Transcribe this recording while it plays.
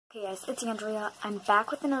Okay guys, it's Andrea. I'm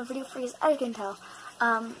back with another video for you, as you can tell.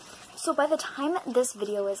 So by the time this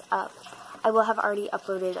video is up, I will have already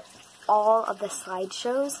uploaded all of the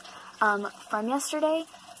slideshows from yesterday.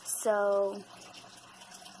 So,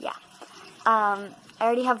 yeah. I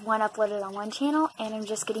already have one uploaded on one channel, and I'm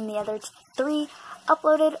just getting the other three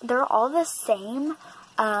uploaded. They're all the same.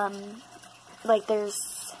 Like,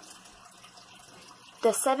 there's... the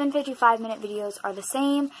 7:55-minute videos are the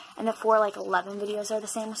same, and the 11 videos are the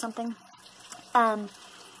same or something.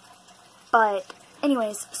 But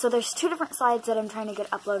anyways, so there's two different slides that I'm trying to get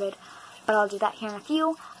uploaded, but I'll do that here in a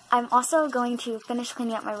few. I'm also going to finish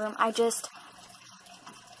cleaning up my room. I just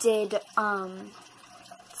did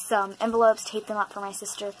some envelopes, taped them up for my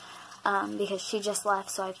sister, because she just left,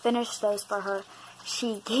 so I finished those for her.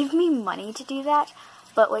 She gave me money to do that,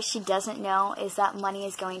 but what she doesn't know is that money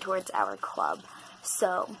is going towards our club.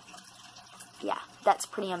 So, yeah, that's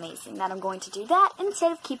pretty amazing that I'm going to do that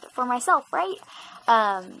instead of keep it for myself, right?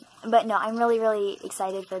 But no, I'm really, really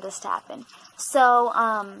excited for this to happen. So,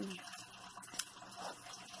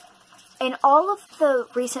 in all of the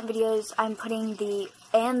recent videos, I'm putting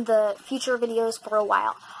and the future videos for a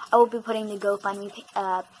while, I will be putting the GoFundMe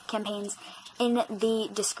campaigns in the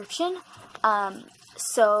description.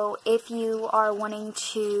 So, if you are wanting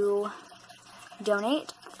to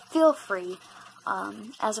donate, feel free.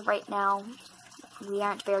 As of right now, we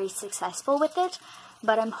aren't very successful with it,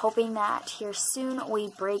 but I'm hoping that here soon we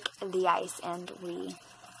break the ice and we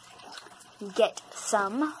get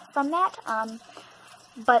some from that.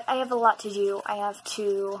 But I have a lot to do. I have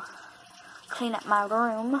to clean up my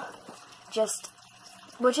room,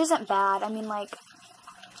 which isn't bad. I mean, like,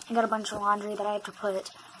 I got a bunch of laundry that I have to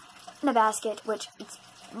put in a basket, which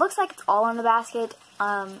looks like it's all in the basket,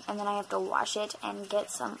 and then I have to wash it and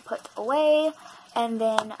get some put away, and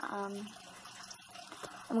then,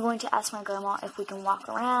 I'm going to ask my grandma if we can walk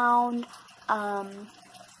around.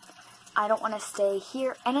 I don't want to stay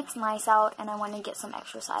here, and it's nice out, and I want to get some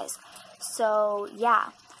exercise. So,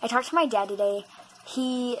 yeah, I talked to my dad today.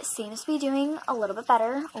 He seems to be doing a little bit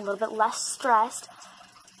better, a little bit less stressed,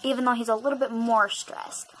 even though he's a little bit more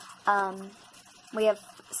stressed. We have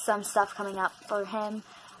some stuff coming up for him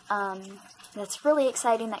that's really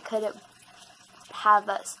exciting, that could have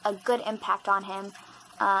a good impact on him,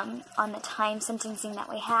 on the time sentencing that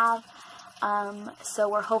we have. So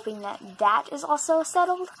we're hoping that is also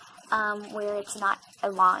settled, where it's not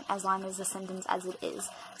as long as the sentence as it is.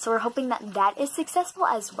 So we're hoping that is successful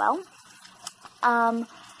as well.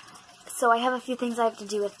 So I have a few things I have to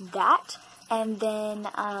do with that, and then,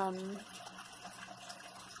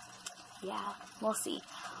 yeah, we'll see.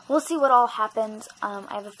 We'll see what all happens.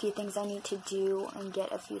 I have a few things I need to do and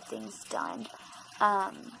get a few things done.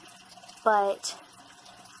 But,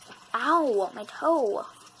 ow, my toe.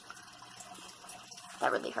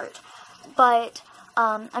 That really hurt. But,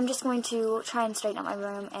 I'm just going to try and straighten up my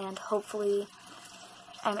room, and hopefully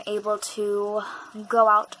I'm able to go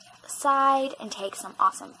outside and take some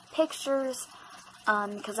awesome pictures,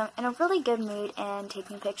 because I'm in a really good mood, and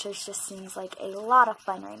taking pictures just seems like a lot of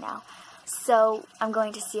fun right now. So, I'm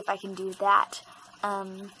going to see if I can do that.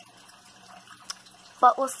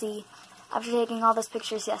 But we'll see. After taking all those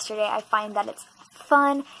pictures yesterday, I find that it's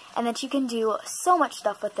fun, and that you can do so much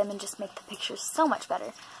stuff with them and just make the pictures so much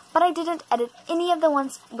better. But I didn't edit any of the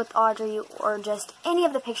ones with Audrey, or just any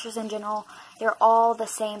of the pictures in general. They're all the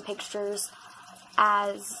same pictures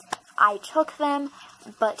as I took them.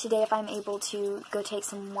 But today, if I'm able to go take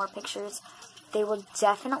some more pictures, they will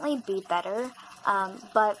definitely be better.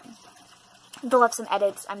 But they'll have some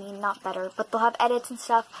edits. I mean, not better, but they'll have edits and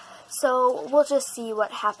stuff. So we'll just see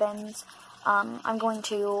what happens. I'm going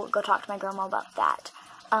to go talk to my grandma about that.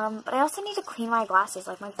 But I also need to clean my glasses.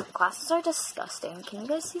 Like, my glasses are disgusting. Can you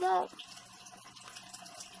guys see that?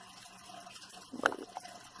 Wait.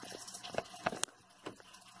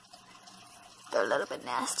 They're a little bit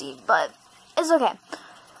nasty, but it's okay.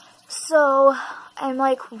 So, I'm,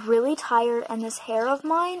 like, really tired, and this hair of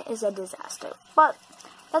mine is a disaster. But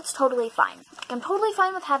that's totally fine. I'm totally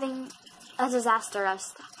fine with having a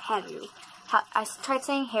disastrous hairdo. I tried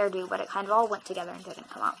saying hairdo, but it kind of all went together and didn't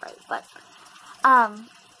come out right. But,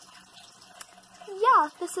 yeah,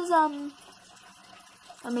 this is,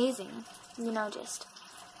 amazing. You know, just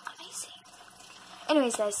amazing.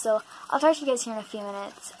 Anyways, guys, so I'll talk to you guys here in a few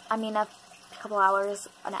minutes. I mean, a couple hours,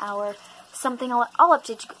 an hour, something. I'll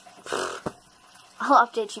update you. I'll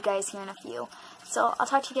update you guys here in a few. So, I'll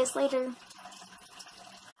talk to you guys later.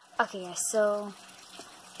 Okay, guys, so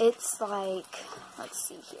it's like, let's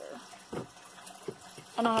see here.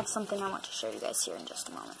 And I have something I want to show you guys here in just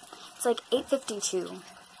a moment. It's like 8:52.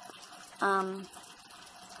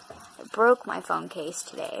 I broke my phone case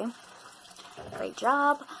today. Great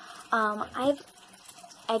job. I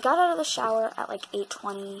got out of the shower at like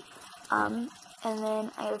 8:20, and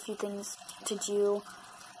then I have a few things to do,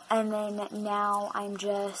 and then now I'm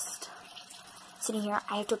just sitting here.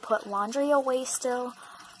 I have to put laundry away still.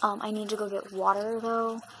 I need to go get water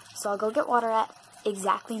though, so I'll go get water at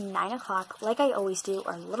exactly 9 o'clock, like I always do,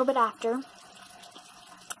 or a little bit after.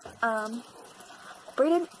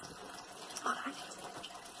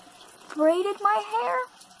 Braided my hair.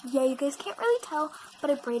 Yeah, you guys can't really tell, but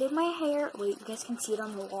I braided my hair. Wait, you guys can see it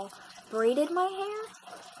on the wall. Braided my hair,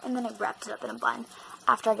 and then I wrapped it up in a bun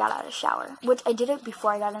after I got out of the shower, which I did it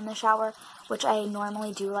before I got in the shower, which I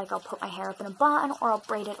normally do. Like, I'll put my hair up in a bun, or I'll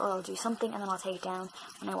braid it, or I'll do something, and then I'll take it down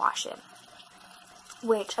when I wash it.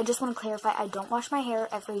 Which, I just want to clarify, I don't wash my hair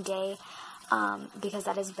every day, because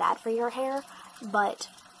that is bad for your hair, but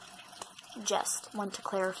just want to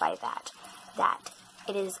clarify that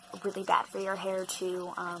it is really bad for your hair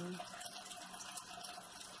to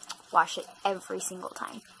wash it every single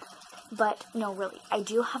time. But no, really, I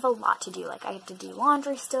do have a lot to do. Like, I have to do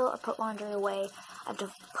laundry still, or put laundry away. I have to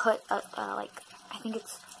put like, I think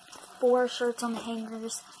it's 4 shirts on the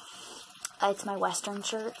hangers. It's my Western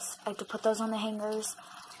shirts. I have to put those on the hangers.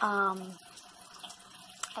 I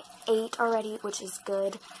ate already, which is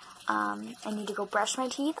good. I need to go brush my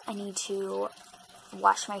teeth. I need to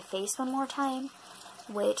wash my face one more time,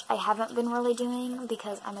 which I haven't been really doing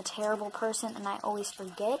because I'm a terrible person and I always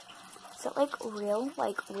forget. Is it like real?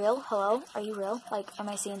 Like real? Hello? Are you real? Like, am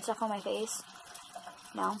I seeing stuff on my face?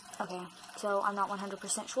 No? Okay. So I'm not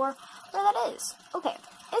 100% sure where that is. Okay.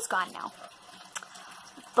 It's gone now.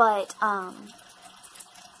 But, my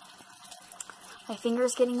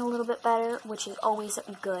finger's getting a little bit better, which is always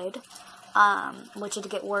good. Which it'll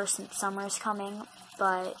get worse since summer's coming,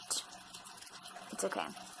 but it's okay.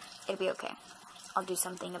 It'll be okay. I'll do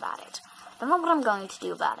something about it. Don't know what I'm going to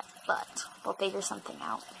do about it, but we'll figure something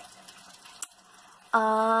out.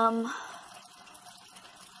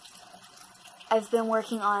 I've been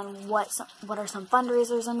working on what are some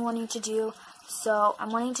fundraisers I'm wanting to do. So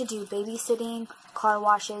I'm wanting to do babysitting, car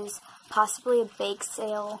washes, possibly a bake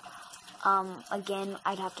sale. Again,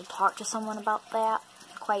 I'd have to talk to someone about that,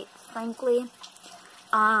 quite frankly.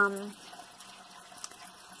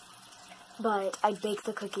 But I'd bake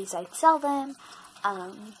the cookies, I'd sell them.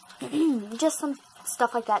 Just some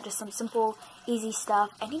stuff like that, just some simple, easy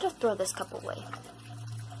stuff. I need to throw this cup away.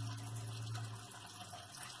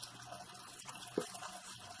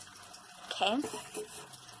 Okay.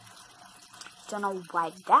 Don't know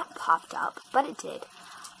why that popped up, but it did.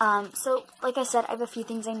 So, like I said, I have a few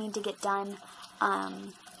things I need to get done.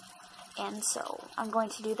 And so, I'm going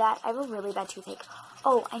to do that. I have a really bad toothache.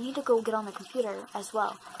 Oh, I need to go get on the computer as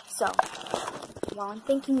well. So, while I'm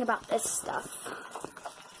thinking about this stuff,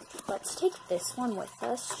 let's take this one with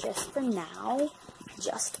us just for now.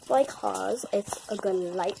 Just because it's a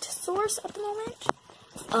good light source at the moment.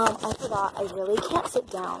 I forgot, I really can't sit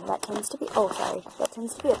down. That tends to be, that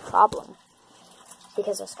tends to be a problem.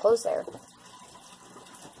 Because there's clothes there.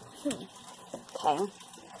 Okay.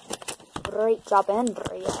 Great job,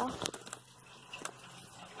 Andrea.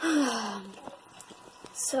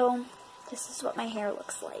 So, this is what my hair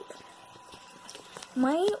looks like.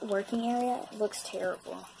 My working area looks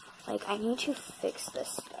terrible. Like, I need to fix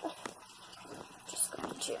this stuff. Just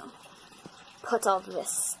going to put all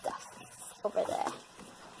this stuff over there.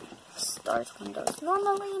 Start windows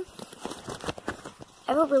normally.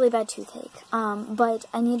 I have a really bad toothache, but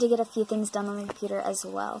I need to get a few things done on the computer as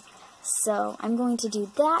well. So, I'm going to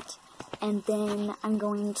do that, and then I'm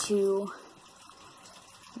going to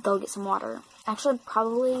go get some water. Actually,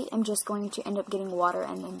 probably I'm just going to end up getting water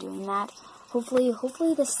and then doing that.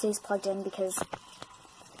 Hopefully this stays plugged in because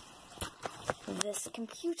this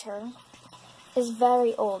computer is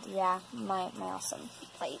very old. Yeah, my awesome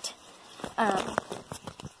plate.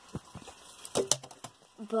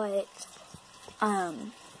 But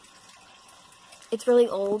it's really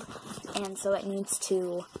old, and so it needs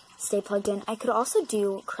to stay plugged in. I could also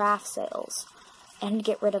do craft sales and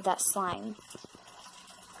get rid of that slime.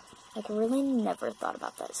 Like, really never thought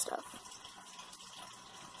about that stuff.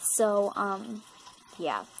 So,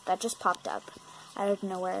 yeah, that just popped up out of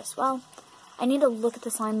nowhere as well. I need to look at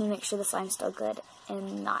the slime and make sure the slime's still good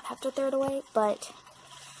and not have to throw it away, but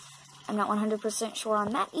I'm not 100% sure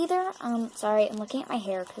on that either. Sorry, I'm looking at my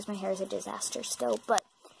hair because my hair is a disaster still, but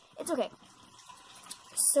it's okay.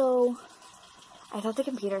 So, I thought the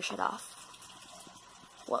computer shut off.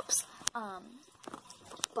 Whoops.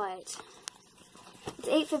 But it's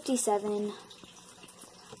 8:57.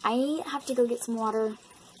 I have to go get some water,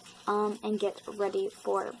 and get ready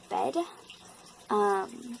for bed.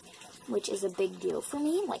 which is a big deal for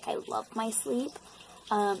me. Like, I love my sleep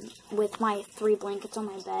with my 3 blankets on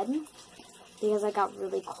my bed because I got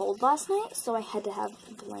really cold last night, so I had to have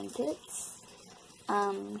blankets.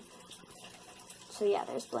 So yeah,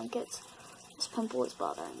 there's blankets. This pimple is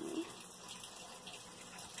bothering me.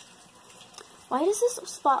 Why does this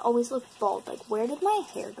spot always look bald? Like, where did my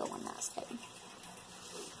hair go on that side?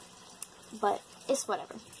 But it's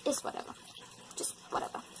whatever. It's whatever. Just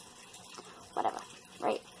whatever. Whatever.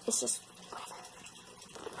 Right? It's just whatever.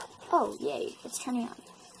 Oh, yay. It's turning on.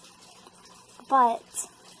 But,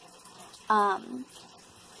 I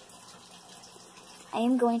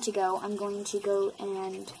am going to go. I'm going to go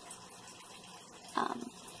and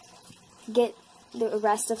get the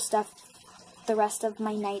rest of stuff, the rest of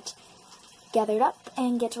my night gathered up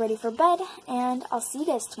and get ready for bed, and I'll see you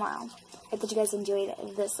guys tomorrow. I hope that you guys enjoyed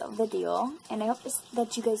this video, and I hope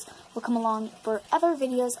that you guys will come along for other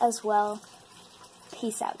videos as well.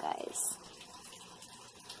 Peace out, guys.